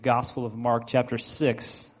Gospel of Mark, chapter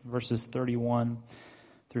 6, verses 31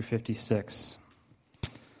 through 56.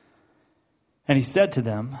 And he said to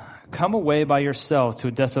them, "Come away by yourselves to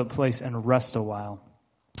a desolate place and rest a while."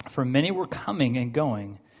 For many were coming and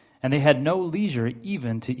going, and they had no leisure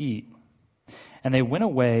even to eat. And they went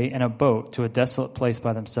away in a boat to a desolate place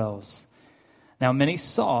by themselves. Now many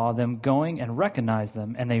saw them going and recognized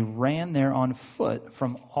them, and they ran there on foot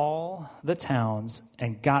from all the towns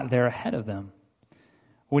and got there ahead of them.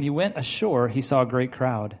 When he went ashore, he saw a great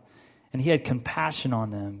crowd, and he had compassion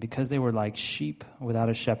on them because they were like sheep without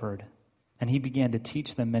a shepherd. And he began to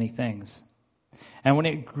teach them many things. And when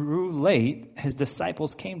it grew late, his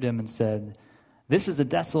disciples came to him and said, "This is a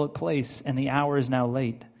desolate place, and the hour is now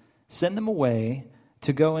late. Send them away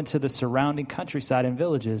to go into the surrounding countryside and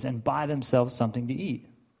villages and buy themselves something to eat."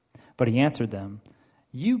 But he answered them,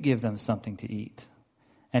 "You give them something to eat."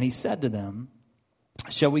 And he said to them,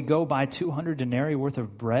 "Shall we go buy 200 denarii worth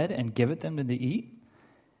of bread and give it them to eat?"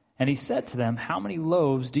 And he said to them, "How many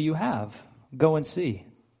loaves do you have? Go and see."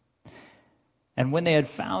 And when they had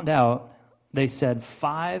found out, they said,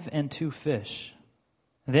 5 and 2 fish.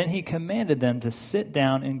 Then he commanded them to sit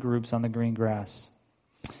down in groups on the green grass.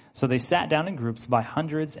 So they sat down in groups by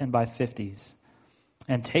hundreds and by 50s.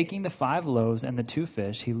 And taking the 5 loaves and the 2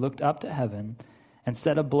 fish, he looked up to heaven and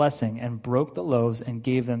said a blessing and broke the loaves and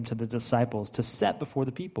gave them to the disciples to set before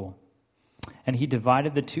the people. And he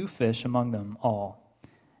divided the 2 fish among them all.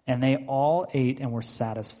 And they all ate and were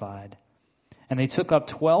satisfied. And they took up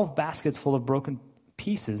 12 baskets full of broken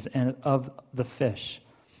pieces of the fish.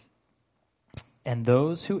 And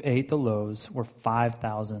those who ate the loaves were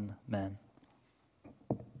 5,000 men.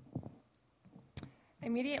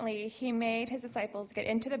 Immediately he made his disciples get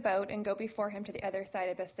into the boat and go before him to the other side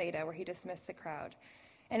of Bethsaida, where he dismissed the crowd.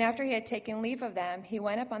 And after he had taken leave of them, he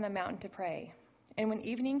went up on the mountain to pray. And when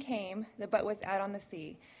evening came, the boat was out on the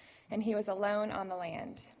sea, and he was alone on the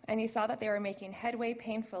land. And he saw that they were making headway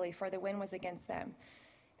painfully, for the wind was against them.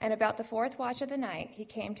 And about the 4th watch of the night he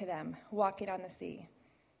came to them, walking on the sea.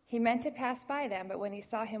 He meant to pass by them, but when he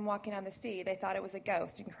saw him walking on the sea, they thought it was a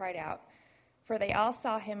ghost and cried out. For they all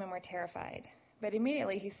saw him and were terrified. But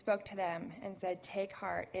immediately he spoke to them and said, "Take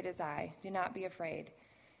heart, it is I. Do not be afraid."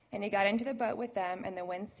 And he got into the boat with them, and the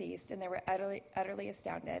wind ceased, and they were utterly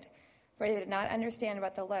astounded. For they did not understand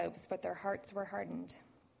about the loaves, but their hearts were hardened.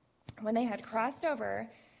 When they had crossed over,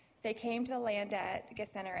 they came to the land at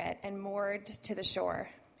Gennesaret and moored to the shore.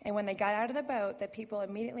 And when they got out of the boat, the people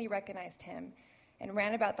immediately recognized him and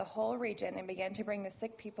ran about the whole region and began to bring the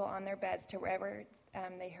sick people on their beds to wherever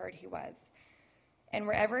they heard he was. And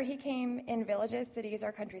wherever he came, in villages, cities,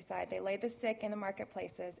 or countryside, they laid the sick in the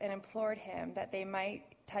marketplaces and implored him that they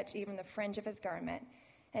might touch even the fringe of his garment.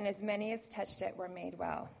 And as many as touched it were made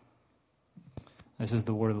well. This is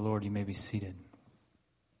the word of the Lord. You may be seated.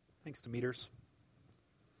 Thanks, Demeters.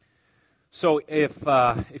 So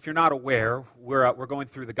if you're not aware, we're going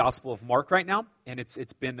through the Gospel of Mark right now, and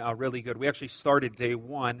it's been really good. We actually started day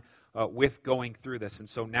 1 with going through this, and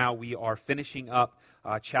so now we are finishing up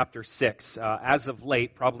chapter 6. As of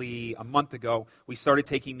late, probably a month ago, we started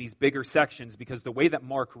taking these bigger sections because the way that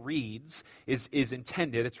Mark reads is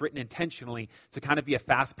intended, it's written intentionally to kind of be a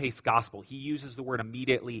fast-paced gospel. He uses the word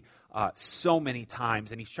immediately so many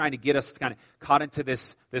times, and he's trying to get us kind of caught into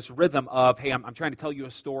this rhythm of, hey, I'm trying to tell you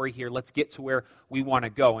a story here, let's get to where we want to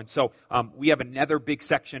go. And so we have another big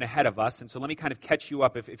section ahead of us, and so let me kind of catch you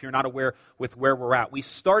up if you're not aware with where we're at. We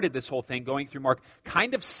started this whole thing going through Mark,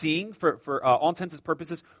 kind of seeing, for all intents and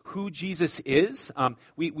purposes, who Jesus is.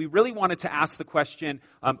 We really wanted to ask the question,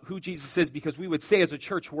 who Jesus is, because we would say as a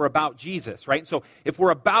church, we're about Jesus, right? And so if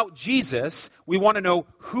we're about Jesus, we want to know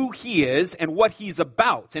who he is and what he's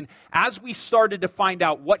about. And as we started to find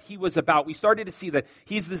out what he was about, we started to see that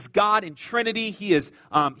he's this God in Trinity. He is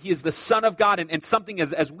the Son of God, and something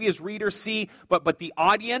as we as readers see, but the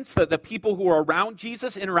audience, the people who are around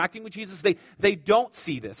Jesus, interacting with Jesus, they don't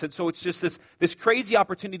see this. And so it's just this crazy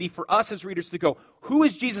opportunity for us as readers to go, who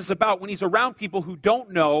is Jesus about when he's around people who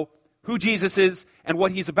don't know who Jesus is and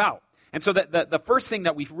what he's about? And so the first thing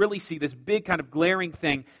that we really see, this big kind of glaring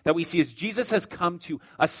thing that we see, is Jesus has come to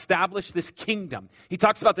establish this kingdom. He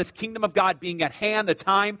talks about this kingdom of God being at hand. The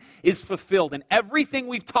time is fulfilled. And everything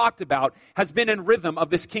we've talked about has been in rhythm of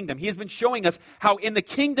this kingdom. He has been showing us how in the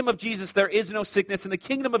kingdom of Jesus there is no sickness. In the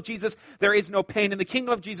kingdom of Jesus there is no pain. In the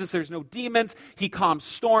kingdom of Jesus there's no demons. He calms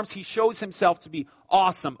storms. He shows himself to be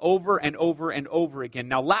awesome over and over and over again.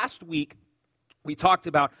 Now last week, we talked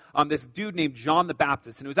about this dude named John the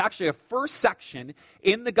Baptist, and it was actually a first section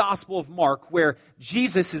in the Gospel of Mark where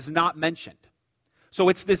Jesus is not mentioned. So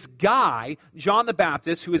it's this guy, John the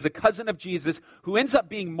Baptist, who is a cousin of Jesus, who ends up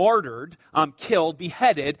being martyred, killed,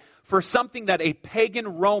 beheaded, for something that a pagan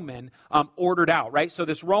Roman ordered out, right? So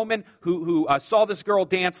this Roman who saw this girl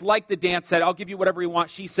dance, liked the dance, said, I'll give you whatever you want.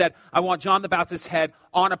 She said, I want John the Baptist's head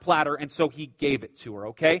on a platter, and so he gave it to her,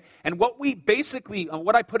 okay? And what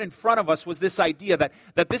I put in front of us was this idea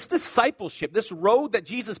that this discipleship, this road that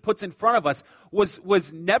Jesus puts in front of us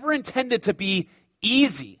was never intended to be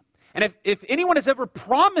easy. And if anyone has ever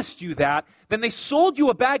promised you that, then they sold you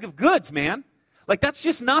a bag of goods, man. Like, that's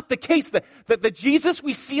just not the case. The Jesus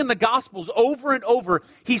we see in the Gospels over and over,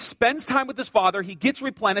 he spends time with his Father, he gets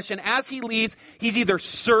replenished, and as he leaves, he's either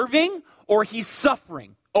serving or he's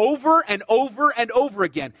suffering. Over and over and over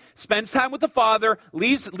again. Spends time with the Father,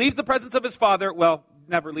 leaves the presence of his Father. Well,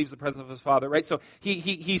 never leaves the presence of his Father, right? So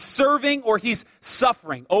he's serving or he's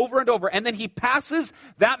suffering over and over. And then he passes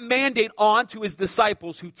that mandate on to his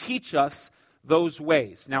disciples who teach us those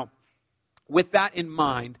ways. Now, with that in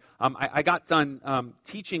mind, I got done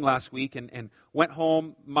teaching last week and went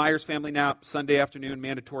home, Myers family nap, Sunday afternoon,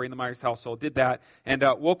 mandatory in the Myers household, did that, and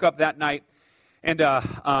woke up that night, and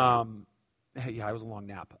yeah, it was a long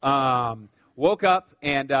nap. Woke up,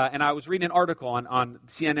 and I was reading an article on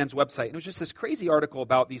CNN's website, and it was just this crazy article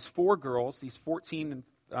about these 4 girls, these 14 and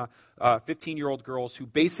 15-year-old girls who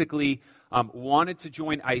basically wanted to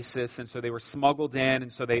join ISIS, and so they were smuggled in,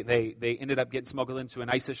 and so they ended up getting smuggled into an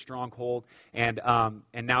ISIS stronghold, and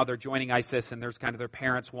now they're joining ISIS, and there's kind of their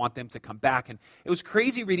parents want them to come back. And it was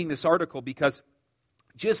crazy reading this article because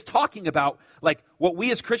just talking about like what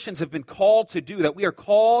we as Christians have been called to do, that we are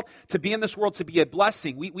called to be in this world to be a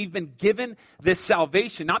blessing. We've been given this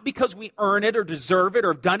salvation, not because we earn it or deserve it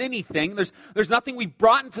or have done anything. There's nothing we've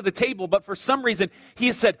brought into the table, but for some reason, he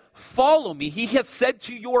has said, follow me. He has said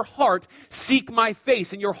to your heart, seek my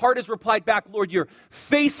face. And your heart has replied back, Lord, your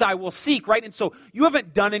face I will seek, right? And so you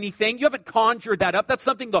haven't done anything. You haven't conjured that up. That's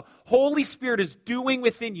something the Holy Spirit is doing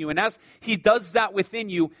within you. And as he does that within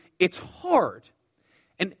you, it's hard.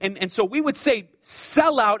 And so we would say,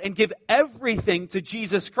 sell out and give everything to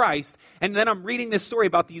Jesus Christ. And then I'm reading this story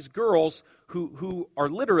about these girls who are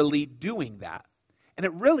literally doing that. And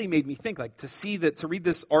it really made me think, like, to read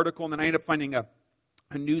this article, and then I ended up finding a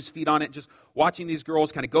news feed on it, just watching these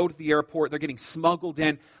girls kind of go to the airport. They're getting smuggled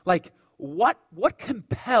in. Like, what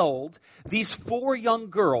compelled these 4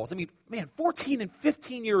 young girls, 14 and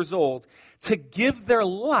 15 years old, to give their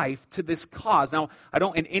life to this cause? Now, I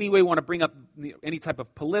don't in any way want to bring up any type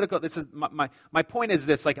of political, this is my point is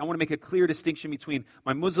this, like, I want to make a clear distinction between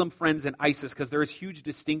my Muslim friends and ISIS, because there is huge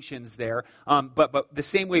distinctions there, but the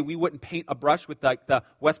same way we wouldn't paint a brush with like the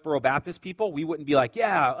Westboro Baptist people, we wouldn't be like,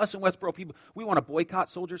 yeah, us and Westboro people, we want to boycott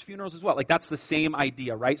soldiers' funerals as well. Like, that's the same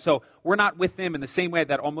idea, right? So we're not with them in the same way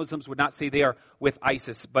that all Muslims would not say they are with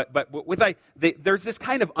ISIS, but there's this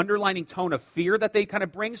kind of underlining tone of fear that they kind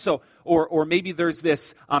of bring, so or maybe there's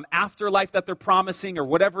this afterlife that they're promising or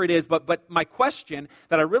whatever it is, but my question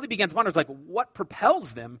that I really began to wonder is, like, what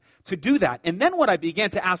propels them to do that? And then what I began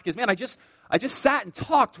to ask is, man, I just sat and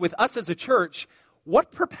talked with us as a church.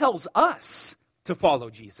 What propels us to follow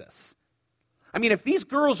Jesus? I mean, if these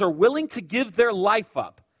girls are willing to give their life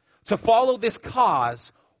up to follow this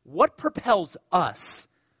cause, what propels us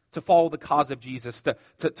to follow the cause of Jesus,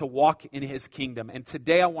 to walk in his kingdom? And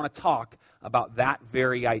today I want to talk about that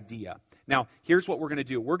very idea. Now, here's what we're going to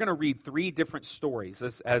do. We're going to read 3 different stories,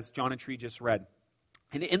 as John and Tree just read.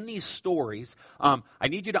 And in these stories, I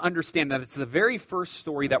need you to understand that it's the very first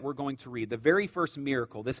story that we're going to read, the very first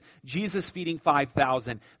miracle, this Jesus feeding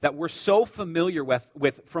 5,000, that we're so familiar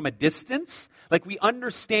with from a distance. Like, we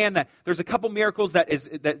understand that there's a couple miracles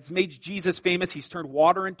that's made Jesus famous. He's turned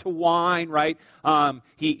water into wine, right?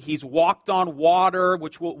 He's walked on water,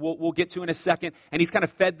 which we'll get to in a second, and he's kind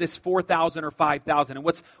of fed this 4,000 or 5,000. And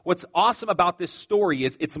what's awesome about this story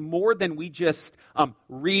is it's more than we just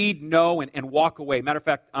read, know, and walk away. Matter of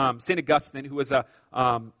fact, St. Augustine, who was a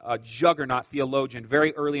juggernaut theologian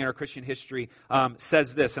very early in our Christian history,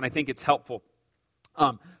 says this, and I think it's helpful.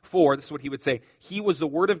 This is what he would say. He was the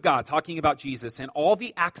Word of God, talking about Jesus, and all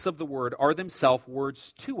the acts of the Word are themselves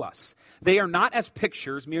words to us. They are not as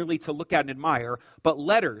pictures merely to look at and admire, but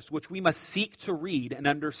letters which we must seek to read and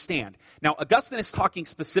understand. Now, Augustine is talking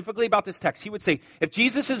specifically about this text. He would say, if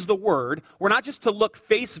Jesus is the Word, we're not just to look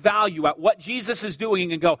face value at what Jesus is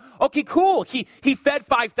doing and go, okay, cool, he fed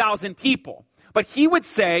 5,000 people. But he would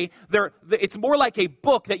say it's more like a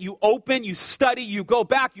book that you open, you study, you go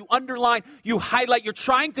back, you underline, you highlight. You're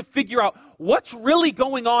trying to figure out what's really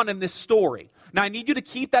going on in this story. Now, I need you to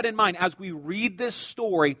keep that in mind. As we read this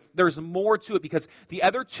story, there's more to it, because the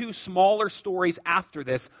other 2 smaller stories after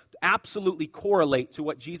this absolutely correlate to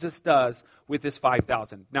what Jesus does with this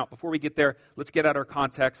 5,000. Now, before we get there, let's get at our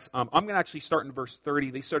context. I'm going to actually start in verse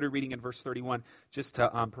 30. They started reading in verse 31 just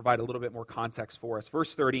to provide a little bit more context for us.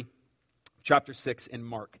 Verse 30, chapter 6 in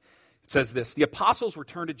Mark. It says this, "The apostles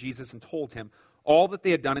returned to Jesus and told him all that they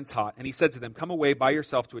had done and taught. And he said to them, 'Come away by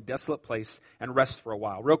yourself to a desolate place and rest for a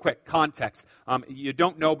while.'" Real quick, context. You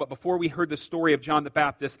don't know, but before we heard the story of John the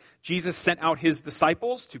Baptist, Jesus sent out his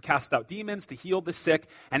disciples to cast out demons, to heal the sick,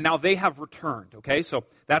 and now they have returned, okay? So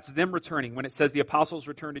that's them returning. When it says the apostles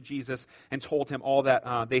returned to Jesus and told him all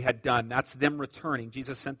that they had done, that's them returning.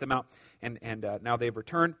 Jesus sent them out, and now they've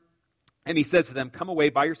returned. And he says to them, "Come away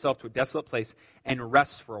by yourself to a desolate place and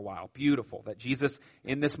rest for a while." Beautiful that Jesus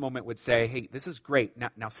in this moment would say, "Hey, this is great.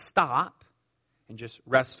 Now stop and just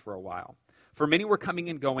rest for a while." For many were coming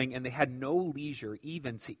and going, and they had no leisure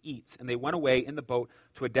even to eat. And they went away in the boat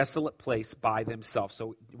to a desolate place by themselves.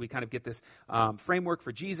 So we kind of get this framework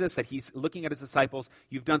for Jesus, that he's looking at his disciples.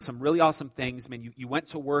 You've done some really awesome things. Man, you went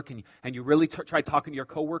to work, and you really tried talking to your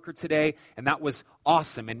coworker today, and that was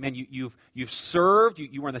awesome. And man, you've served.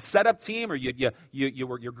 You were on the setup team, or you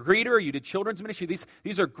were your greeter, or you did children's ministry.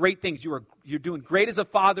 These are great things. You're doing great as a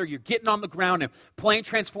father. You're getting on the ground and playing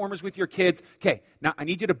Transformers with your kids. Okay, now I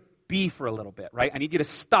need you to be for a little bit, right? I need you to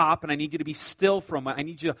stop, and I need you to be still for a moment. I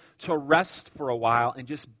need you to rest for a while and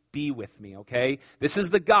just be with me, okay? This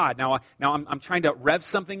is the God. Now I'm trying to rev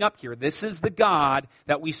something up here. This is the God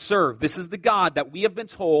that we serve. This is the God that we have been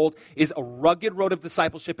told is a rugged road of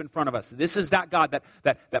discipleship in front of us. This is that God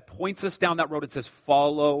that points us down that road and says,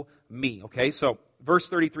 "Follow me," okay? So verse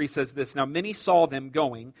 33 says this, "Now many saw them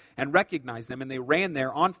going and recognized them, and they ran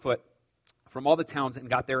there on foot from all the towns and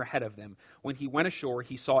got there ahead of them. When he went ashore,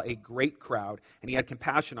 he saw a great crowd, and he had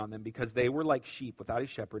compassion on them because they were like sheep without a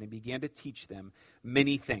shepherd, and began to teach them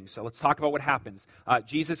many things." So let's talk about what happens.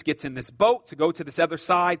 Jesus gets in this boat to go to this other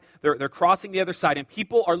side. They're crossing the other side, and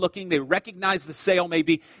people are looking. They recognize the sail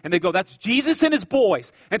maybe, and they go, "That's Jesus and his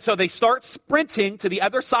boys." And so they start sprinting to the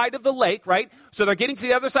other side of the lake, right? So they're getting to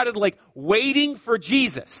the other side of the lake, waiting for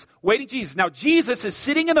Jesus. Now Jesus is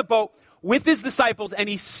sitting in the boat with his disciples, and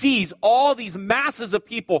he sees all these masses of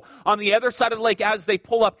people on the other side of the lake as they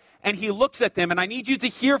pull up, and he looks at them. And I need you to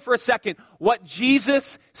hear for a second what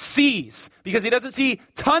Jesus sees, because he doesn't see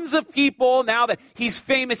tons of people now that he's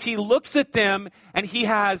famous. He looks at them, and he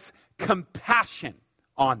has compassion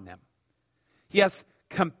on them. He has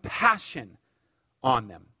compassion on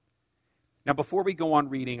them. Now, before we go on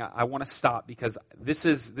reading, I want to stop, because this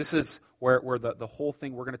is where the whole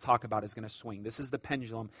thing we're going to talk about is going to swing. This is the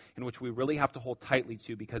pendulum in which we really have to hold tightly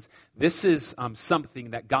to, because this is something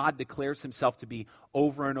that God declares himself to be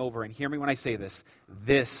over and over. And hear me when I say this.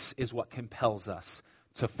 This is what compels us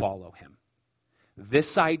to follow him.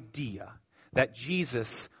 This idea that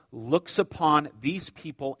Jesus looks upon these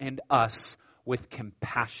people and us with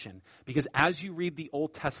compassion. Because as you read the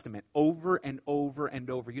Old Testament over and over and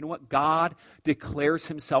over, you know what? God declares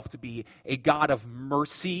himself to be a God of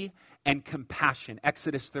mercy and compassion.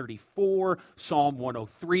 Exodus 34, Psalm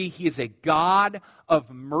 103, he is a God of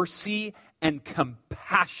mercy and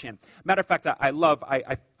compassion. Matter of fact, I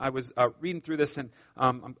was reading through this, and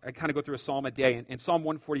I kind of go through a psalm a day. And in Psalm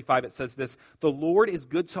 145, it says this: "The Lord is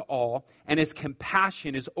good to all, and his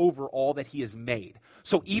compassion is over all that he has made."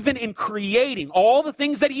 So even in creating all the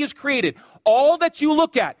things that he has created, all that you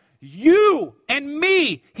look at, you and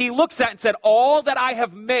me, he looks at and said, all that I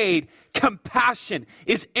have made, compassion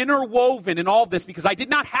is interwoven in all this, because I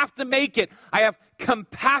did not have to make it. I have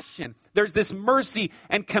compassion. There's this mercy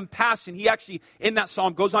and compassion. He actually, in that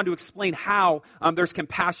psalm, goes on to explain how there's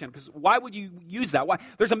compassion. Because why would you use that? Why?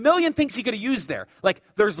 There's a million things he could have used there. Like,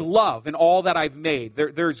 there's love in all that I've made.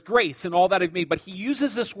 There's grace in all that I've made. But he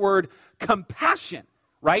uses this word compassion.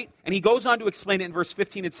 Right? And he goes on to explain it in verse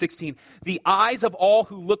 15 and 16. "The eyes of all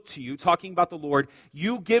who look to you," talking about the Lord,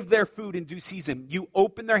 "you give their food in due season. You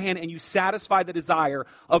open their hand and you satisfy the desire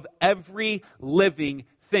of every living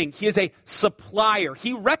thing." He is a supplier.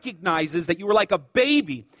 He recognizes that you were like a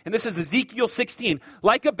baby. And this is Ezekiel 16.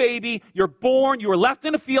 Like a baby, you're born, you were left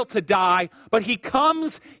in a field to die. But he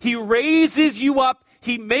comes, he raises you up,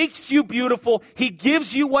 he makes you beautiful. He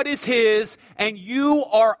gives you what is his, and you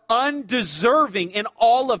are undeserving in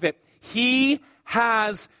all of it. He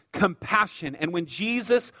has compassion. And when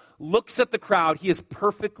Jesus looks at the crowd, he is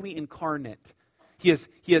perfectly incarnate. He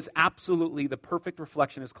is absolutely the perfect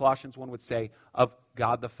reflection, as Colossians 1 would say, of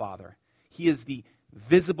God the Father. He is the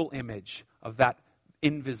visible image of that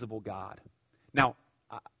invisible God. Now,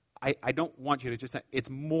 I don't want you to just say, it's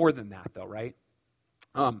more than that though, right?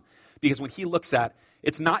 Because when he looks at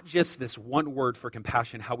it's not just this one word for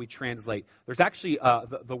compassion, how we translate. There's actually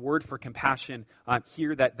the word for compassion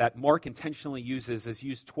here that Mark intentionally uses is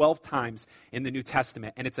used 12 times in the New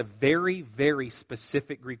Testament, and it's a very, very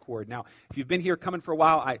specific Greek word. Now, if you've been here coming for a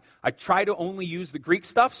while, I try to only use the Greek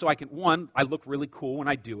stuff so I can, one, I look really cool when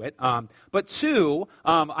I do it, but two,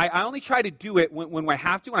 I only try to do it when I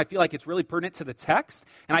have to, and I feel like it's really pertinent to the text,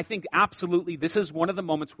 and I think absolutely this is one of the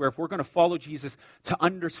moments where if we're going to follow Jesus to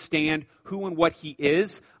understand who and what he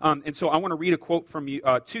is. And so I want to read a quote from you,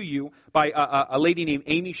 to you by a lady named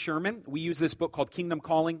Amy Sherman. We use this book called Kingdom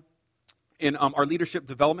Calling in our leadership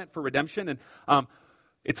development for redemption. And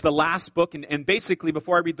it's the last book, and basically,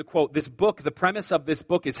 before I read the quote, this book, the premise of this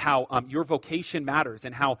book is how your vocation matters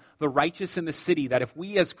and how the righteous in the city, that if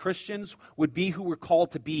we as Christians would be who we're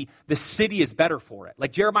called to be, the city is better for it.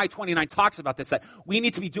 Like Jeremiah 29 talks about this, that we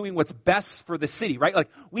need to be doing what's best for the city, right?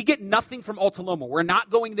 Like we get nothing from Alta Loma. We're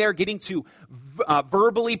not going there getting to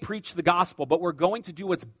verbally preach the gospel, but we're going to do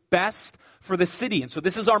what's best for the city. And so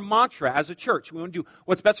this is our mantra as a church. We want to do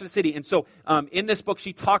what's best for the city. And so in this book,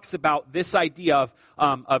 she talks about this idea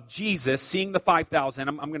of Jesus seeing the 5,000.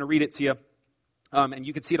 I'm going to read it to you, and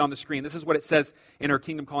you can see it on the screen. This is what it says in her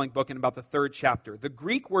Kingdom Calling book in about the 3rd chapter. The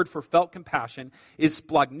Greek word for felt compassion is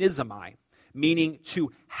splagnizomai, meaning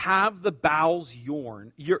to have the bowels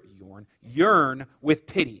yearn with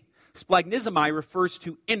pity. Splagnizomai refers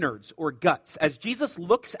to innards or guts. As Jesus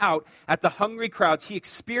looks out at the hungry crowds, he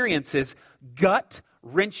experiences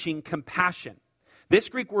gut-wrenching compassion. This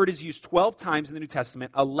Greek word is used 12 times in the New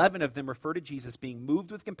Testament. 11 of them refer to Jesus being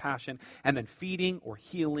moved with compassion and then feeding or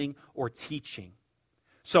healing or teaching.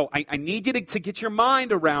 So I need you to get your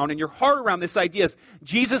mind around and your heart around this idea. As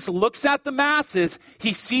Jesus looks at the masses,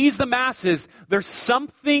 he sees the masses. There's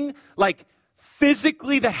something like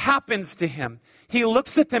physically that happens to him. He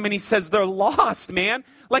looks at them and he says, they're lost, man.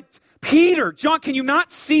 Like, Peter, John, can you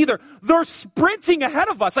not see? They're sprinting ahead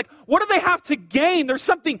of us. Like, what do they have to gain? There's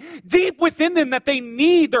something deep within them that they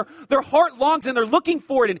need. Their heart longs and they're looking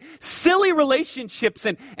for it in silly relationships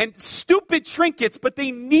and stupid trinkets, but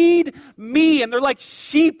they need me. And they're like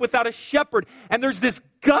sheep without a shepherd. And there's this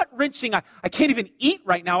gut-wrenching, I can't even eat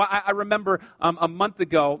right now. I remember a month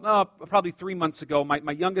ago, probably 3 months ago,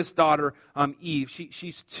 my youngest daughter, Eve,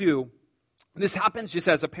 she's 2. This happens just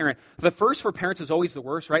as a parent. The first for parents is always the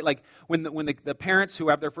worst, right? Like when the parents who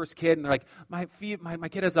have their first kid and they're like, my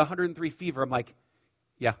kid has 103 fever. I'm like,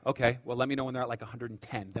 yeah, okay. Well, let me know when they're at like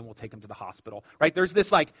 110. Then we'll take them to the hospital, right? There's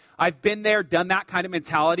this like, I've been there, done that kind of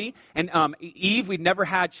mentality. And Eve,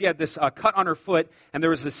 she had this cut on her foot and there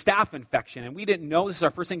was a staph infection. And we didn't know. This is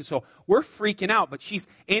our first thing. So we're freaking out. But she's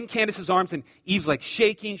in Candace's arms and Eve's like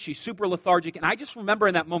shaking. She's super lethargic. And I just remember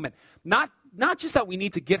in that moment, not just that we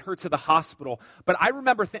need to get her to the hospital, but I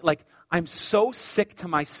remember like, I'm so sick to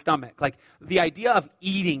my stomach. Like the idea of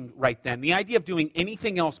eating right then, the idea of doing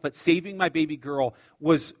anything else but saving my baby girl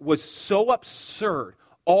was so absurd.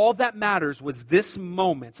 All that matters was this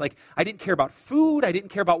moment. Like I didn't care about food. I didn't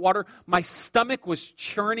care about water. My stomach was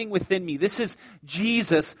churning within me. This is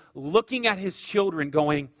Jesus looking at his children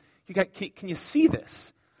going, can you see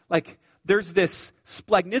this? Like, there's this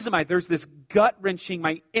splagnizomai, there's this gut-wrenching,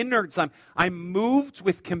 my innards, I'm moved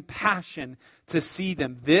with compassion to see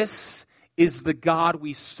them. This is the God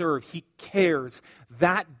we serve. He cares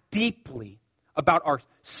that deeply about our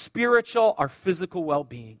spiritual, our physical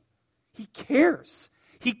well-being. He cares.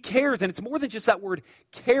 He cares, and it's more than just that word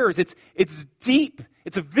cares. It's deep.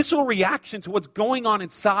 It's a visceral reaction to what's going on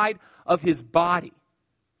inside of his body.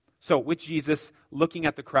 So with Jesus looking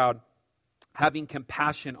at the crowd, having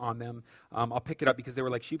compassion on them. I'll pick it up because they were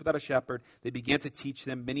like sheep without a shepherd. They began to teach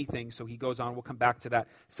them many things. So he goes on. We'll come back to that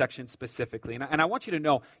section specifically. And I want you to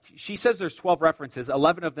know, she says there's 12 references.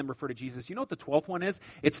 11 of them refer to Jesus. You know what the 12th one is?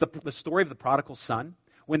 It's the story of the prodigal son.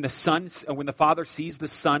 When the father sees the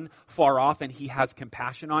son far off and he has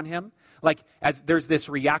compassion on him. Like, as there's this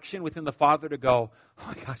reaction within the father to go, oh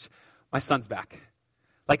my gosh, my son's back.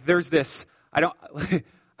 Like there's this,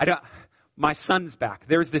 my son's back.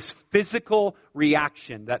 There's this physical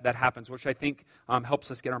reaction that happens, which I think helps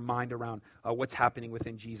us get our mind around what's happening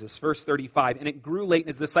within Jesus. Verse 35, and it grew late, and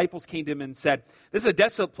his disciples came to him and said, this is a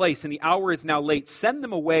desolate place, and the hour is now late. Send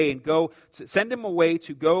him away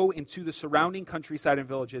to go into the surrounding countryside and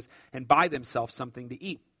villages and buy themselves something to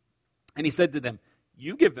eat. And he said to them,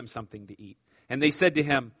 you give them something to eat. And they said to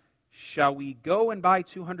him, shall we go and buy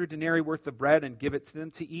 200 denarii worth of bread and give it to them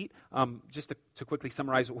to eat? Just to quickly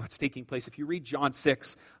summarize what's taking place, if you read John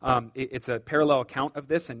 6, it's a parallel account of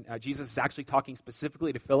this, and Jesus is actually talking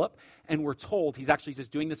specifically to Philip, and we're told he's actually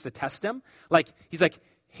just doing this to test him. Like, he's like,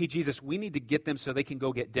 hey, Jesus, we need to get them so they can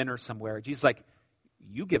go get dinner somewhere. Jesus is like,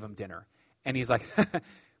 you give them dinner. And he's like,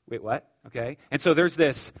 wait, what? Okay. And so there's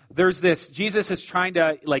this, Jesus is trying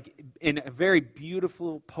to, like, in a very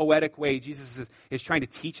beautiful, poetic way, Jesus is trying to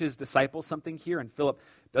teach his disciples something here, and Philip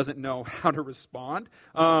doesn't know how to respond,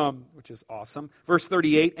 which is awesome. Verse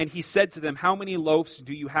 38, and he said to them, how many loaves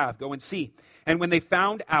do you have? Go and see. And when they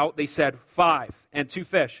found out, they said, 5 and 2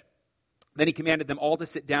 fish. Then he commanded them all to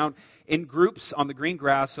sit down in groups on the green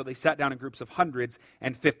grass, so they sat down in groups of hundreds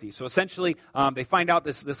and 50. So essentially, they find out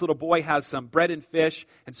this little boy has some bread and fish,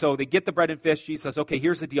 and so they get the bread and fish. Jesus says, okay,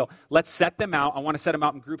 here's the deal. Let's set them out. I want to set them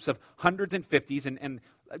out in groups of hundreds and 50s, and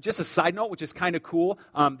just a side note, which is kind of cool,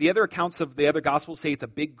 the other accounts of the other Gospels say it's a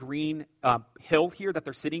big green hill here that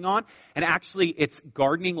they're sitting on, and actually it's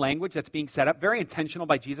gardening language that's being set up, very intentional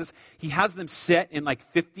by Jesus. He has them sit in like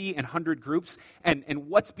 50 and 100 groups, and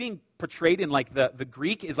what's being portrayed in like the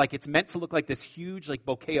Greek is like it's meant to look like this huge like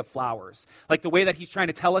bouquet of flowers. Like the way that he's trying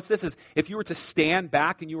to tell us this is if you were to stand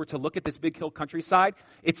back and you were to look at this big hill countryside,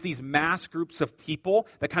 it's these mass groups of people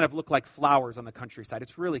that kind of look like flowers on the countryside.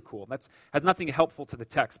 It's really cool. That has nothing helpful to the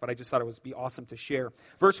text, but I just thought it would be awesome to share.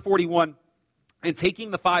 Verse 41, and taking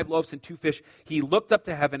the 5 loaves and 2 fish, he looked up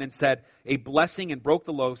to heaven and said a blessing and broke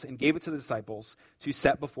the loaves and gave it to the disciples to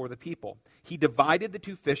set before the people. He divided the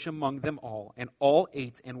 2 fish among them all, and all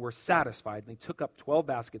ate and were satisfied. And they took up 12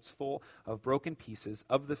 baskets full of broken pieces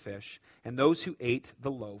of the fish, and those who ate the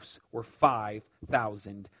loaves were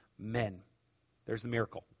 5,000 men. There's the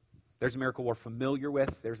miracle. There's a miracle we're familiar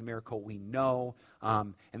with. There's a miracle we know.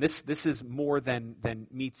 And this is more than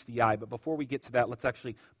meets the eye. But before we get to that, let's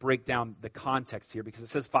actually break down the context here, because it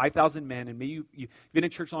says 5,000 men. And maybe you've been in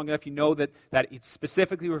church long enough, you know that it's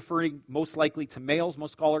specifically referring most likely to males.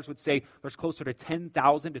 Most scholars would say there's closer to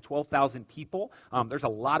 10,000 to 12,000 people. There's a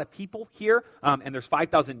lot of people here. And there's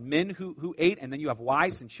 5,000 men who ate. And then you have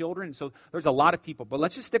wives and children. And so there's a lot of people. But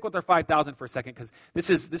let's just stick with our 5,000 for a second, because this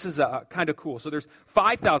is kind of cool. So there's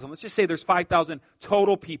 5,000. Let's just say there's 5,000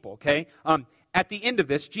 total people, okay? At the end of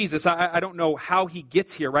this, Jesus, I don't know how he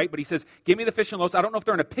gets here, right? But he says, give me the fish and loaves. I don't know if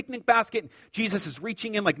they're in a picnic basket. And Jesus is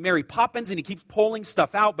reaching in like Mary Poppins, and he keeps pulling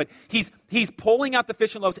stuff out. But he's pulling out the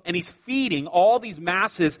fish and loaves, and he's feeding all these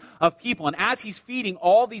masses of people. And as he's feeding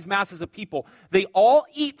all these masses of people, they all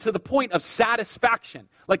eat to the point of satisfaction.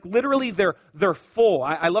 Like literally they're full.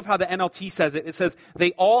 I love how the NLT says it. It says,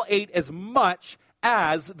 they all ate as much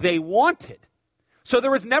as they wanted. So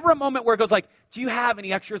there was never a moment where it goes like, do you have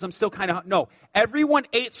any extras? I'm still kind of, no. Everyone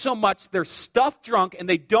ate so much, they're stuffed drunk, and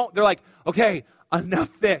they're like, okay, enough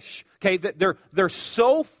fish. Okay, they're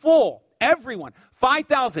so full. Everyone,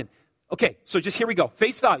 5,000. Okay, so just here we go.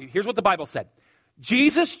 Face value. Here's what the Bible said.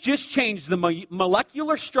 Jesus just changed the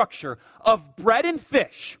molecular structure of bread and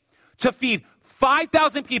fish to feed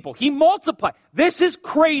 5,000 people. He multiplied. This is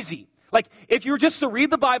crazy. Like, if you were just to read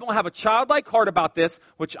the Bible and have a childlike heart about this,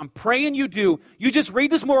 which I'm praying you do, you just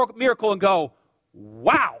read this miracle and go,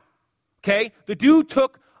 wow. Okay? The dude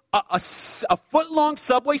took a foot-long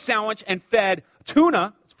Subway sandwich and fed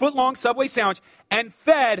tuna, foot-long Subway sandwich, and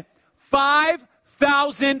fed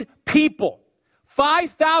 5,000 people.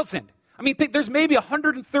 5,000. I mean, there's maybe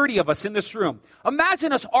 130 of us in this room.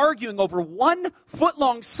 Imagine us arguing over 1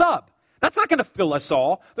 foot-long sub. That's not going to fill us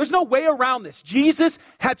all. There's no way around this. Jesus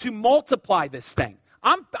had to multiply this thing.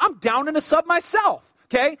 I'm down in a sub myself,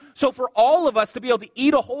 okay? So for all of us to be able to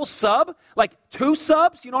eat a whole sub, like 2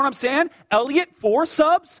 subs, you know what I'm saying? Elliot, 4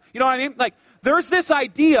 subs, you know what I mean? Like, there's this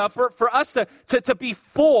idea for us to be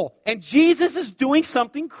full. And Jesus is doing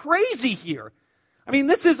something crazy here. I mean,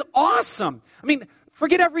 this is awesome. I mean,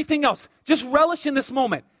 forget everything else. Just relish in this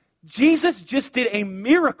moment. Jesus just did a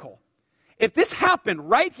miracle. If this happened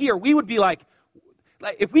right here, we would be like,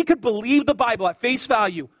 if we could believe the Bible at face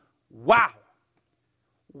value, wow.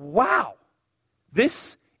 Wow.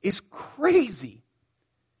 This is crazy.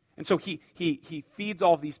 And so he feeds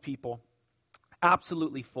all of these people,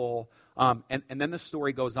 absolutely full, and then the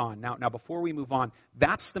story goes on. Now, before we move on,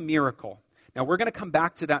 that's the miracle. Now, we're going to come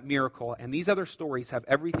back to that miracle, and these other stories have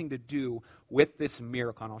everything to do with this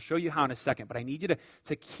miracle, and I'll show you how in a second, but I need you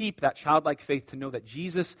to keep that childlike faith to know that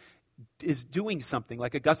Jesus is doing something.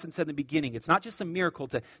 Like Augustine said in the beginning, it's not just a miracle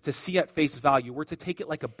to see at face value. We're to take it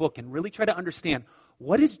like a book and really try to understand,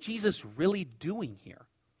 what is Jesus really doing here?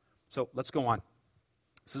 So let's go on.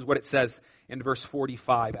 This is what it says in verse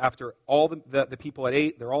 45. After all the people had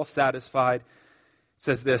ate, they're all satisfied. It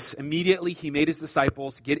says this, immediately he made his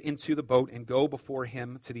disciples get into the boat and go before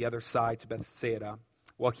him to the other side, to Bethsaida,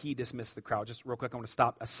 while he dismissed the crowd. Just real quick, I want to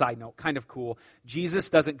stop. A side note, kind of cool. Jesus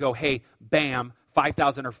doesn't go, hey, bam,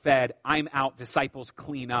 5,000 are fed, I'm out, disciples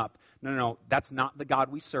clean up. No, that's not the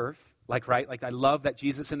God we serve. Like, right? Like, I love that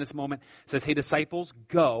Jesus in this moment says, hey, disciples,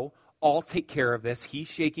 go. I'll take care of this. He's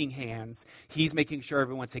shaking hands. He's making sure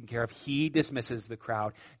everyone's taken care of. He dismisses the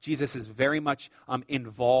crowd. Jesus is very much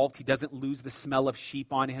involved. He doesn't lose the smell of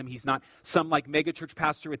sheep on him. He's not some like megachurch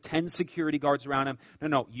pastor with 10 security guards around him.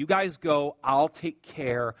 No, you guys go. I'll take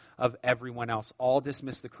care of everyone else. I'll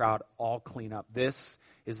dismiss the crowd. I'll clean up. This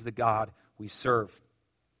is the God we serve.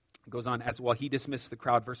 It goes on as well. He dismissed the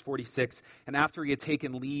crowd. Verse 46, and after he had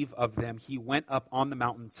taken leave of them, he went up on the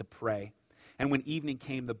mountain to pray. And when evening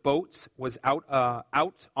came, the boat was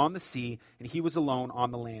out on the sea, and he was alone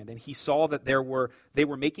on the land. And he saw that they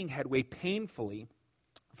were making headway painfully,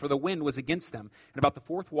 for the wind was against them. And about the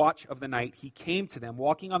fourth watch of the night, he came to them,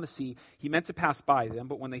 walking on the sea. He meant to pass by them,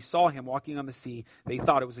 but when they saw him walking on the sea, they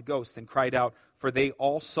thought it was a ghost and cried out, for they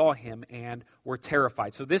all saw him and were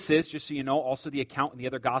terrified. So this is, just so you know, also the account in the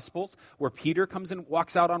other Gospels where Peter comes and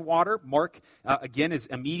walks out on water. Mark, again, is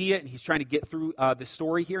immediate, and he's trying to get through the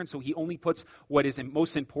story here, and so he only puts what is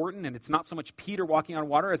most important, and it's not so much Peter walking on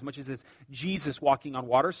water as much as it's Jesus walking on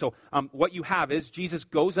water. So what you have is Jesus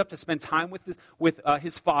goes up to spend time with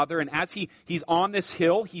his Father, and as he's on this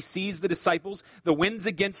hill, he sees the disciples. The wind's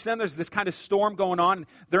against them. There's this kind of storm going on, and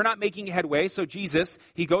they're not making headway. So Jesus,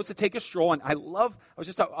 he goes to take a stroll, and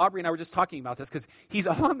Aubrey and I were just talking about this because he's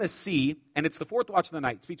on the sea, and it's the fourth watch of the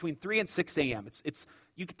night. It's between 3 and 6 a.m. It's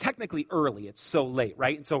you could technically early. It's so late,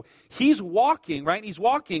 right? And so he's walking, right? And he's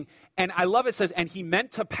walking, and I love it says, and he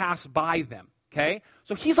meant to pass by them. Okay,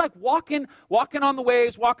 so he's like walking on the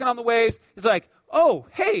waves. He's like, oh,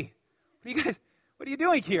 hey, what are you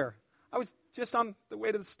doing here? I was just on the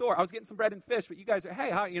way to the store. I was getting some bread and fish, but you guys are,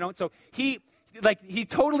 hey, how, And so he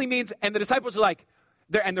totally means, and the disciples are like,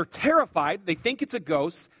 they're terrified. They think it's a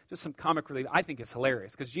ghost. Just some comic relief. I think it's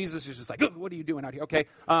hilarious because Jesus is just like, what are you doing out here? Okay.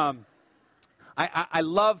 I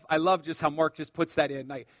love just how Mark just puts that in.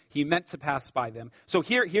 Like, he meant to pass by them. So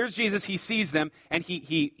here's Jesus. He sees them, and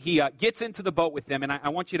he gets into the boat with them. And I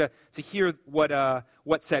want you to hear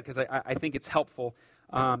what's said because I think it's helpful.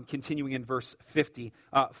 Continuing in verse 50.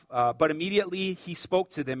 But immediately he spoke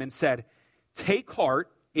to them and said, take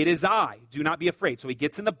heart. It is I. Do not be afraid. So he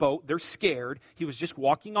gets in the boat. They're scared. He was just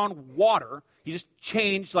walking on water. He just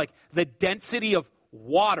changed like the density of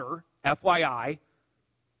water, FYI.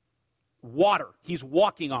 Water. He's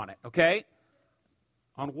walking on it, okay?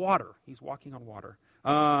 On water. He's walking on water.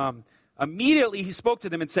 Immediately he spoke to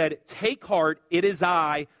them and said, take heart. It is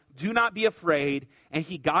I. Do not be afraid. And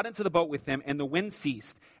he got into the boat with them, and the wind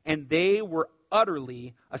ceased. And they were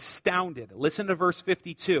utterly astounded. Listen to verse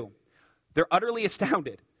 52. They're utterly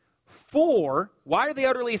astounded. For, why are they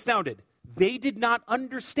utterly astounded? They did not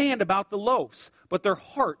understand about the loaves, but their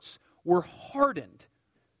hearts were hardened.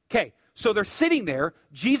 Okay, so they're sitting there.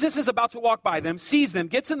 Jesus is about to walk by them, sees them,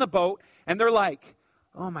 gets in the boat, and they're like,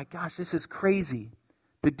 oh my gosh, this is crazy.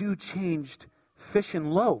 The dude changed fish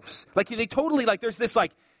and loaves. Like, they totally, like, there's this,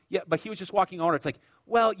 like, yeah, but he was just walking on it. It's like,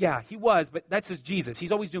 well, yeah, he was, but that's just Jesus.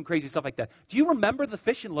 He's always doing crazy stuff like that. Do you remember the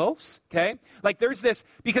fish and loaves? Okay? Like, there's this,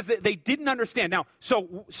 because they didn't understand. Now,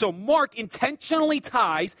 so Mark intentionally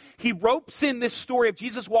he ropes in this story of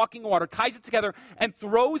Jesus walking on water, ties it together, and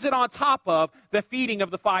throws it on top of the feeding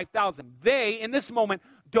of the 5,000. They, in this moment,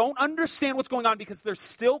 don't understand what's going on because they're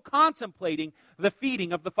still contemplating the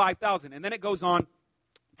feeding of the 5,000. And then it goes on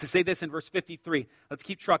to say this in verse 53. Let's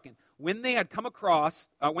keep trucking. When they had crossed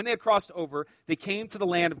over, they came to the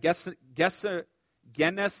land of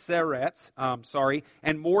Gennesaret,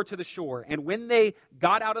 and more to the shore. And when they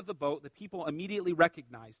got out of the boat, the people immediately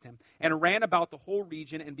recognized him and ran about the whole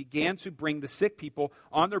region and began to bring the sick people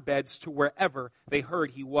on their beds to wherever they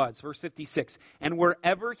heard he was. Verse 56, and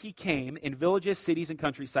wherever he came, in villages, cities, and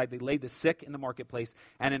countryside, they laid the sick in the marketplace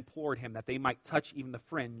and implored him that they might touch even the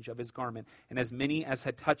fringe of his garment. And as many as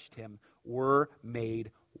had touched him were made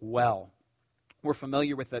well. We're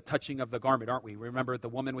familiar with the touching of the garment, aren't we? Remember the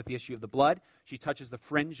woman with the issue of the blood? She touches the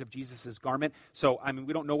fringe of Jesus' garment. So,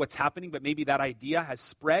 we don't know what's happening, but maybe that idea has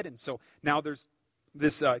spread. And so now there's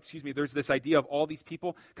this idea of all these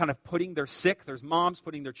people kind of putting their sick. There's moms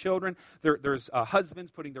putting their children. There's husbands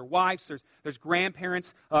putting their wives. There's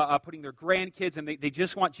grandparents putting their grandkids. And they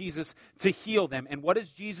just want Jesus to heal them. And what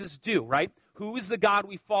does Jesus do, right? Who is the God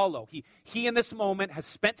we follow? He in this moment has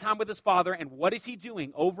spent time with his Father, and what is he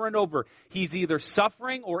doing over and over? He's either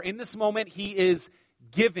suffering, or in this moment he is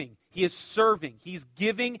giving. He is serving. He's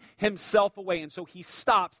giving himself away, and so he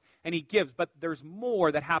stops and he gives. But there's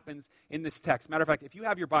more that happens in this text. Matter of fact, if you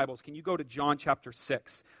have your Bibles, can you go to John chapter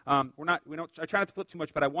 6? I try not to flip too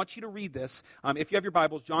much, but I want you to read this. If you have your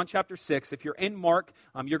Bibles, John chapter 6. If you're in Mark,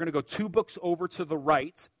 you're going to go 2 books over to the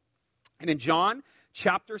right. And in John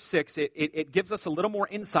chapter 6, it gives us a little more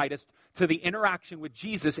insight as to the interaction with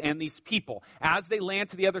Jesus and these people. As they land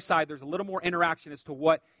to the other side, there's a little more interaction as to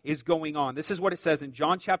what is going on. This is what it says in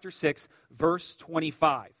John chapter 6, verse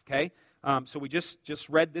 25, okay? So we just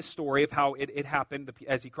read this story of how it happened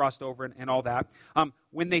as he crossed over and all that.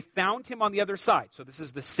 When they found him on the other side, so this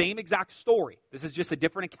is the same exact story. This is just a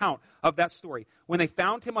different account of that story. When they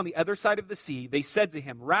found him on the other side of the sea, they said to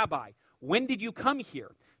him, Rabbi, when did you come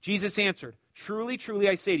here? Jesus answered, truly, truly,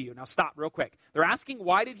 I say to you. Now stop real quick. They're asking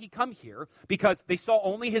why did he come here? Because they saw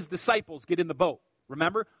only his disciples get in the boat.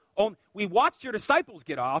 Remember? We watched your disciples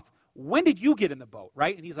get off. When did you get in the boat,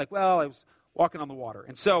 right? And he's like, well, I was walking on the water.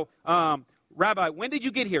 And so, Rabbi, when did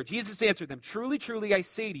you get here? Jesus answered them, truly, truly, I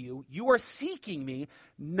say to you, you are seeking me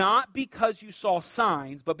not because you saw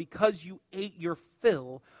signs, but because you ate your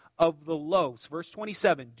fill of the loaves. Verse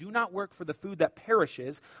 27, do not work for the food that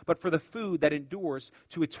perishes, but for the food that endures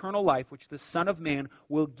to eternal life, which the Son of Man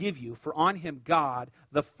will give you. For on him God,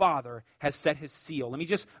 the Father, has set his seal. Let me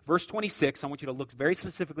just, verse 26, I want you to look very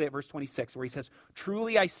specifically at verse 26, where he says,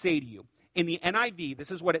 truly I say to you. In the NIV,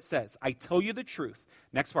 this is what it says. I tell you the truth.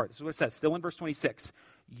 Next part, this is what it says, still in verse 26.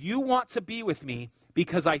 You want to be with me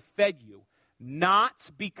because I fed you,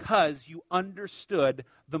 not because you understood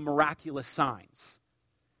the miraculous signs.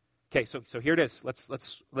 Okay, so here it is.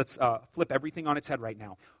 Let's flip everything on its head right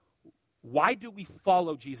now. Why do we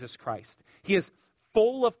follow Jesus Christ? He is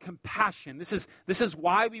full of compassion. This is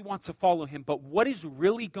why we want to follow him. But what is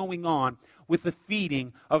really going on with the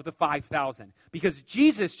feeding of the 5,000? Because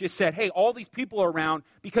Jesus just said, hey, all these people are around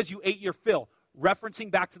because you ate your fill, referencing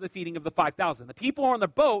back to the feeding of the 5,000. The people on the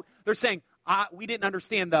boat, they're saying, we didn't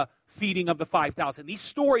understand the feeding of the 5,000. These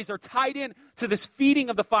stories are tied in to this feeding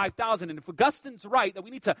of the 5,000. And if Augustine's right, that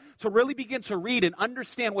we need to really begin to read and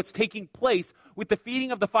understand what's taking place with the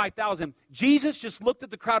feeding of the 5,000, Jesus just looked at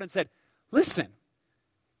the crowd and said, listen,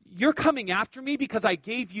 you're coming after me because I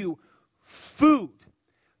gave you food,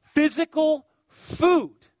 physical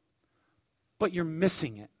food, but you're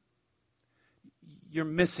missing it. You're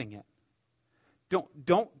missing it.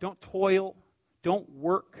 Don't toil, don't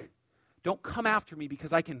work. Don't come after me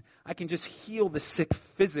because I can just heal the sick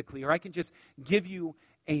physically, or I can just give you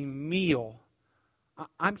a meal.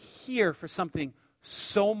 I'm here for something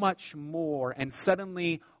so much more. And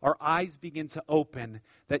suddenly our eyes begin to open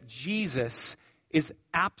that Jesus is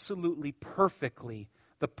absolutely perfectly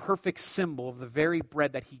the perfect symbol of the very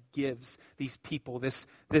bread that he gives these people. This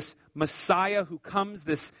Messiah who comes,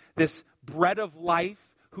 this bread of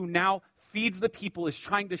life, who now feeds the people, is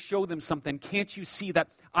trying to show them something. Can't you see that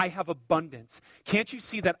I have abundance? Can't you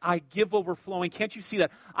see that I give overflowing? Can't you see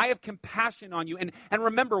that I have compassion on you? And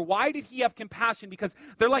remember, why did he have compassion? Because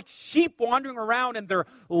they're like sheep wandering around and they're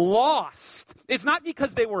lost. It's not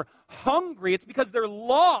because they were hungry. It's because they're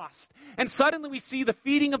lost. And suddenly we see the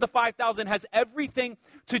feeding of the 5,000 has everything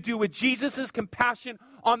to do with Jesus' compassion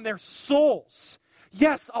on their souls.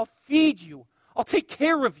 Yes, I'll feed you. I'll take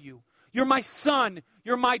care of you. You're my son.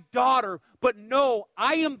 You're my daughter. But no,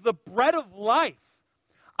 I am the bread of life.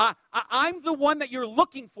 I'm the one that you're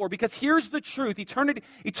looking for, because here's the truth.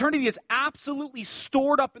 Eternity is absolutely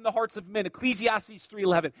stored up in the hearts of men. Ecclesiastes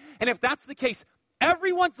 3:11. And if that's the case,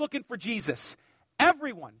 everyone's looking for Jesus.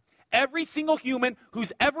 Everyone. Every single human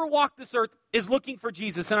who's ever walked this earth is looking for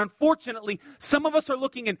Jesus. And unfortunately, some of us are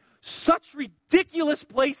looking in such ridiculous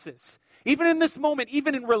places. Even in this moment,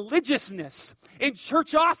 even in religiousness, in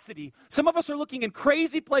churchosity, some of us are looking in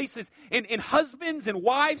crazy places, in husbands and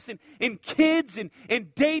wives, and in kids, and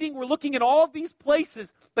in dating. We're looking in all of these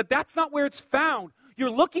places, but that's not where it's found.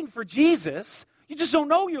 You're looking for Jesus. You just don't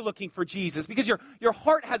know you're looking for Jesus because your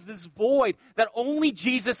heart has this void that only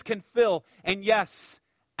Jesus can fill. And yes,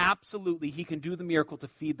 absolutely, he can do the miracle to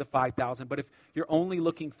feed the 5,000. But if you're only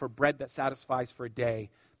looking for bread that satisfies for a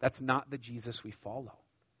day, that's not the Jesus we follow.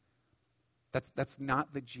 That's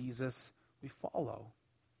not the Jesus we follow.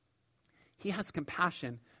 He has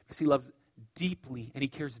compassion because he loves deeply and he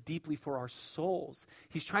cares deeply for our souls.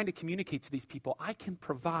 He's trying to communicate to these people, I can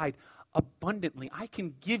provide abundantly. I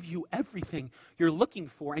can give you everything you're looking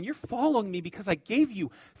for. And you're following me because I gave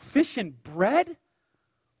you fish and bread?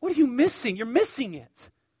 What are you missing? You're missing it.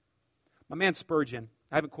 My man Spurgeon,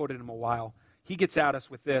 I haven't quoted him in a while. He gets at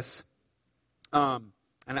us with this. And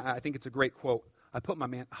I think it's a great quote. I put my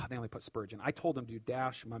man, they only put Spurgeon. I told them to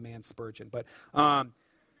dash my man Spurgeon. But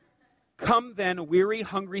come then, weary,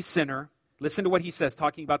 hungry sinner. Listen to what he says,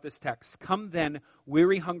 talking about this text. Come then,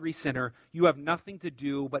 weary, hungry sinner. You have nothing to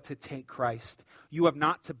do but to take Christ. You have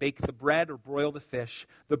not to bake the bread or broil the fish.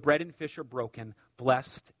 The bread and fish are broken,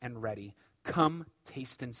 blessed and ready. Come,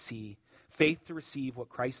 taste and see. Faith to receive what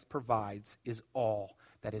Christ provides is all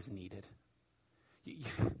that is needed.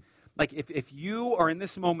 Like if you are in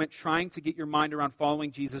this moment trying to get your mind around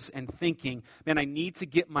following Jesus and thinking, man, I need to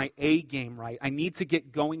get my A game right. I need to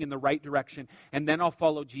get going in the right direction, and then I'll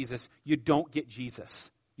follow Jesus. You don't get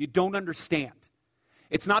Jesus. You don't understand.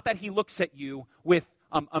 It's not that he looks at you with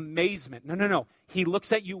amazement. No. He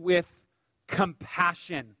looks at you with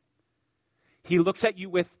compassion. He looks at you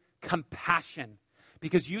with compassion.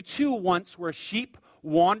 Because you too once were a sheep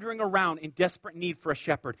wandering around in desperate need for a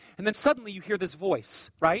shepherd. And then suddenly you hear this voice,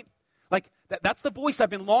 right? Like, that's the voice I've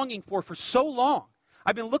been longing for so long.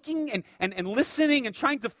 I've been looking and listening and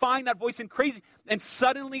trying to find that voice and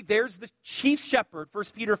suddenly there's the chief shepherd, 1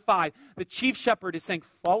 Peter 5. The chief shepherd is saying,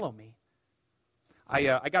 follow me.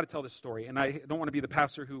 I got to tell this story, and I don't want to be the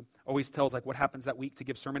pastor who always tells like what happens that week to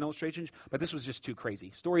give sermon illustrations, but this was just too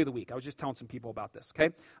crazy. Story of the week. I was just telling some people about this,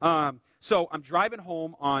 okay? So I'm driving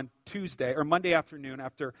home on Tuesday, or Monday afternoon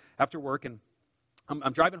after work, and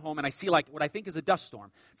I'm driving home, and I see like what I think is a dust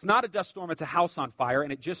storm. It's not a dust storm, it's a house on fire,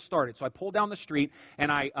 and it just started. So I pull down the street, and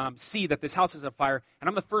I see that this house is on fire, and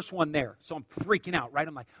I'm the first one there. So I'm freaking out, right?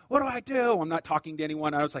 I'm like, what do I do? I'm not talking to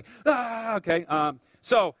anyone. I was like, okay.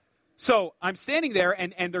 So I'm standing there,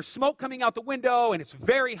 and there's smoke coming out the window, and it's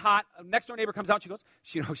very hot. Next door neighbor comes out, she goes,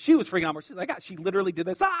 she was freaking out. She's like, she literally did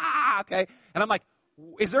this, okay. And I'm like,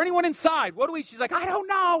 is there anyone inside? She's like, I don't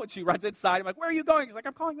know. And she runs inside. I'm like, where are you going? She's like,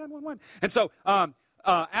 I'm calling 911. And so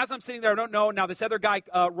as I'm sitting there, I don't know. Now this other guy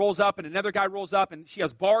rolls up, and another guy rolls up, and she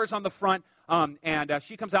has bars on the front. And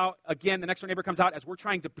she comes out again. The next door neighbor comes out as we're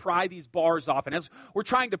trying to pry these bars off. And as we're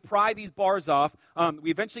trying to pry these bars off,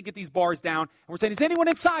 we eventually get these bars down. And we're saying, is anyone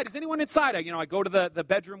inside? Is anyone inside? I go to the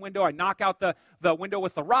bedroom window. I knock out the window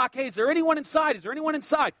with the rock. Hey, is there anyone inside? Is there anyone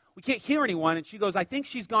inside? We can't hear anyone. And she goes, I think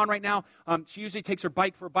she's gone right now. She usually takes her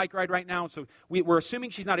bike for a bike ride right now. So we're assuming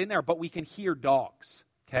she's not in there, but we can hear dogs.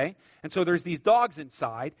 Okay, and so there's these dogs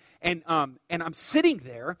inside, and I'm sitting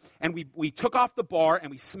there, and we took off the bar, and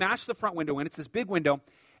we smashed the front window in. It's this big window,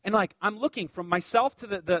 and like I'm looking from myself to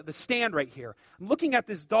the stand right here. I'm looking at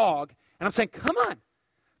this dog, and I'm saying, come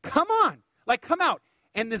on, like come out.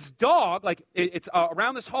 And this dog, like it's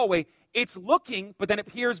around this hallway, it's looking, but then it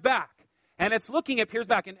peers back. And it's looking, it peers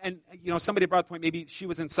back, and somebody brought the point, maybe she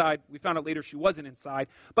was inside. We found out later she wasn't inside.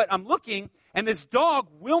 But I'm looking, and this dog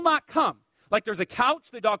will not come. Like there's a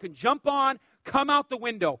couch the dog can jump on, come out the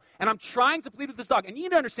window. And I'm trying to plead with this dog. And you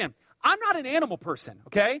need to understand, I'm not an animal person,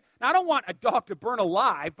 okay? Now, I don't want a dog to burn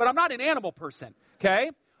alive, but I'm not an animal person,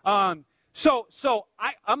 okay? So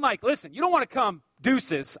I'm like, listen, you don't want to come,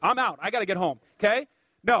 deuces. I'm out. I got to get home, okay?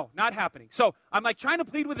 No, not happening. So I'm like trying to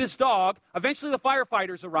plead with this dog. Eventually the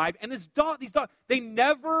firefighters arrive, and these dogs, they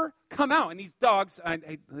never come out. And these dogs,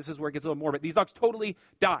 this is where it gets a little morbid, these dogs totally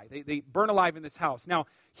die. They burn alive in this house. Now,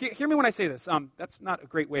 hear me when I say this. That's not a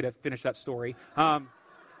great way to finish that story.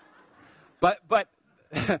 But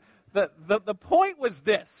the point was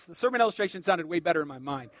this. The sermon illustration sounded way better in my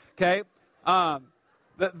mind, okay?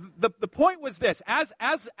 The point was this. As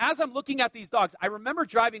I'm looking at these dogs, I remember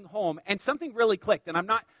driving home, and something really clicked. And I'm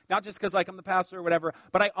not just because like I'm the pastor or whatever,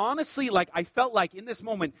 but I honestly I felt like in this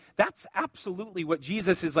moment, that's absolutely what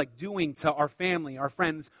Jesus is like doing to our family, our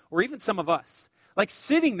friends, or even some of us. Like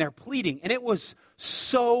sitting there pleading, and it was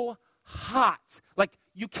so hot. Like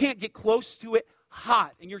you can't get close to it,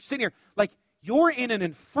 hot. And you're sitting here like you're in an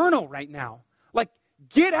inferno right now. Like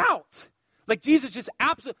get out. Like Jesus just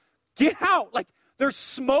absolutely get out. Like there's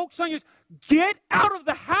smokes on you. Get out of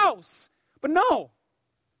the house. But no.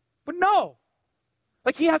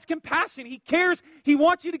 Like he has compassion. He cares. He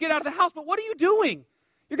wants you to get out of the house. But what are you doing?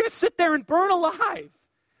 You're going to sit there and burn alive.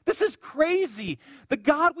 This is crazy. The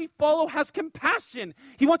God we follow has compassion.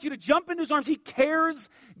 He wants you to jump into his arms. He cares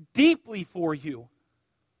deeply for you.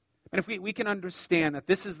 And if we can understand that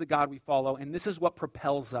this is the God we follow and this is what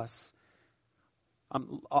propels us,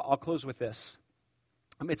 I'll close with this.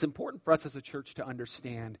 It's important for us as a church to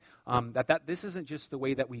understand that this isn't just the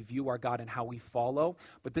way that we view our God and how we follow,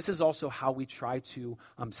 but this is also how we try to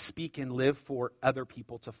speak and live for other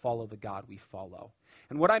people to follow the God we follow.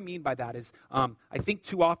 And what I mean by that is I think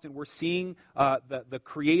too often we're seeing the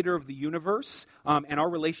creator of the universe and our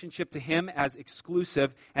relationship to him as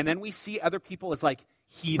exclusive, and then we see other people as like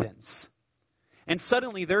heathens. And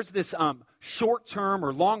suddenly there's this short-term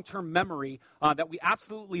or long-term memory that we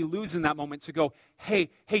absolutely lose in that moment to go, hey,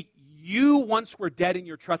 you once were dead in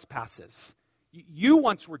your trespasses. You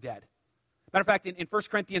once were dead. Matter of fact, in 1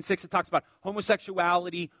 Corinthians 6, it talks about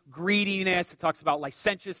homosexuality, greediness, it talks about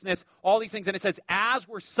licentiousness, all these things. And it says, as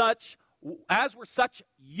were such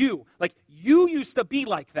you. Like, you used to be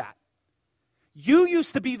like that. You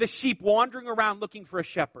used to be the sheep wandering around looking for a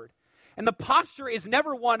shepherd. And the posture is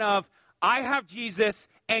never one of, I have Jesus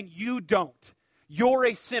and you don't. you're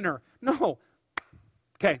a sinner. No.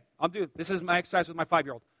 Okay, I'll do it. This is my exercise with my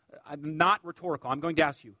 5-year-old. I'm not rhetorical. I'm going to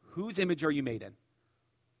ask you, whose image are you made in?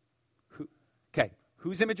 Okay,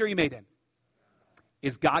 whose image are you made in?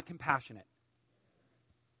 Is God compassionate?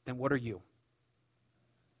 Then what are you?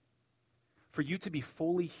 For you to be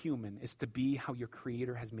fully human is to be how your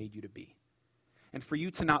Creator has made you to be. And for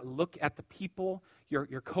you to not look at the people,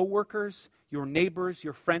 your coworkers, your neighbors,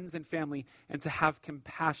 your friends and family, and to have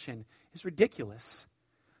compassion is ridiculous.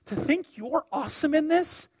 To think you're awesome in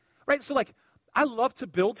this, right? So like, I love to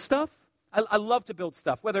build stuff. I love to build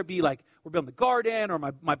stuff, whether it be like we're building the garden or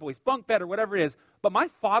my boy's bunk bed or whatever it is. But my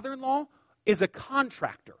father-in-law is a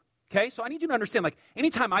contractor, okay? So I need you to understand, like,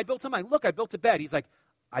 anytime I build something, look, I built a bed. He's like,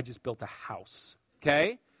 I just built a house,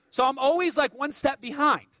 okay? So I'm always like one step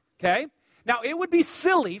behind, okay? Now, it would be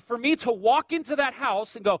silly for me to walk into that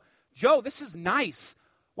house and go, Joe, this is nice.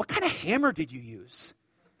 What kind of hammer did you use?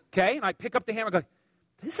 Okay? And I pick up the hammer and go,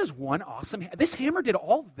 this is one awesome hammer. This hammer did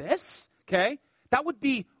all this? Okay? That would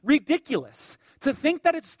be ridiculous. To think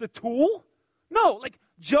that it's the tool? No, like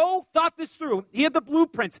Joe thought this through. He had the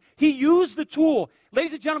blueprints. He used the tool.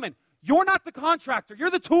 Ladies and gentlemen, you're not the contractor. You're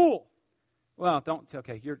the tool. Well,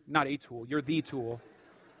 you're not a tool. You're the tool.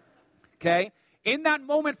 Okay? In that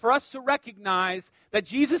moment, for us to recognize that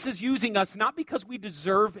Jesus is using us not because we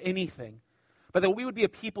deserve anything, but that we would be a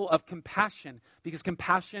people of compassion because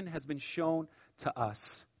compassion has been shown to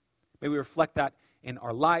us. May we reflect that in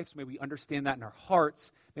our lives. May we understand that in our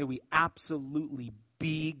hearts. May we absolutely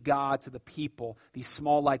be God to the people, these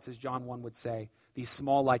small lights, as John 1 would say, these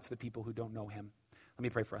small lights to the people who don't know him. Let me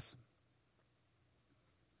pray for us.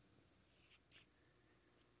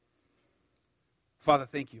 Father,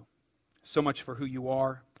 thank you so much for who you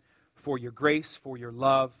are, for your grace, for your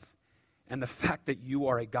love, and the fact that you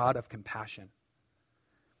are a God of compassion.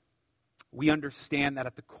 We understand that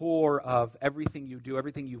at the core of everything you do,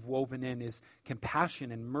 everything you've woven in is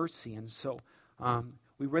compassion and mercy. And so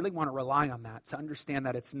we really want to rely on that to understand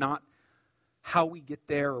that it's not how we get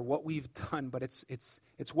there or what we've done, but it's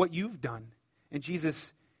what you've done. And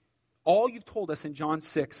Jesus, all you've told us in John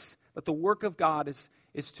 6, that the work of God is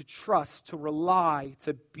to trust, to rely,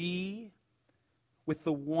 to be with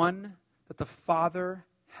the one that the Father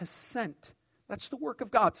has sent. That's the work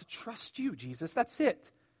of God, to trust you, Jesus. That's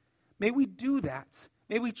it. May we do that.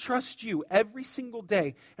 May we trust you every single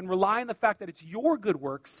day and rely on the fact that it's your good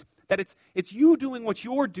works, that it's you doing what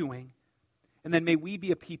you're doing, and then may we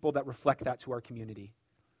be a people that reflect that to our community.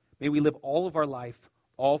 May we live all of our life,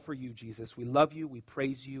 all for you, Jesus. We love you, we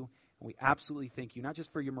praise you, and we absolutely thank you, not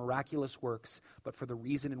just for your miraculous works, but for the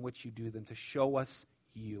reason in which you do them, to show us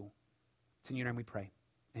you. It's in your name we pray.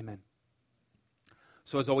 Amen.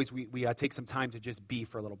 So as always, we take some time to just be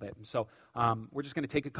for a little bit. And so we're just going to take a couple